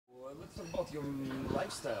let's talk about your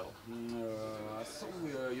lifestyle. I saw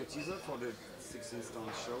your teaser for the 16 Stone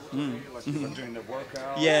show today, like you were doing the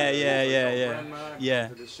workout. Yeah.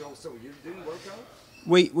 To the show. So you didn't work out?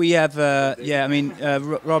 We have I mean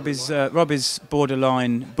Rob is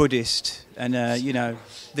borderline Buddhist, and you know,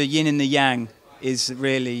 the yin and the yang is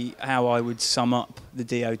really how I would sum up the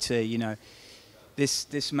DOT. You know,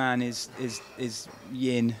 this man is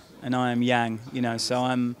yin and I am yang. You know, so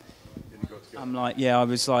I'm like, yeah, I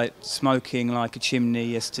was like smoking like a chimney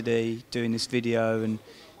yesterday doing this video, and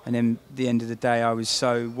then at the end of the day I was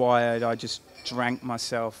so wired I just drank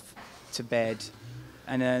myself to bed.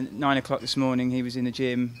 And 9 o'clock this morning, he was in the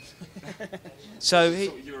gym. So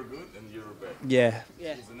you're good and you're bad. Yeah.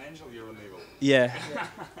 He's an angel, you're an evil. Yeah.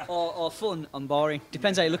 or fun and boring.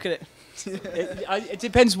 Depends how you look at it. It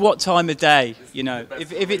depends what time of day, you know.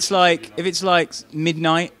 If it's like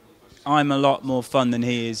midnight, I'm a lot more fun than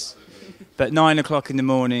he is. But 9 o'clock in the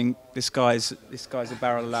morning, this guy's a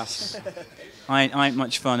barrel of laughs. I ain't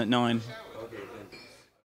much fun at 9.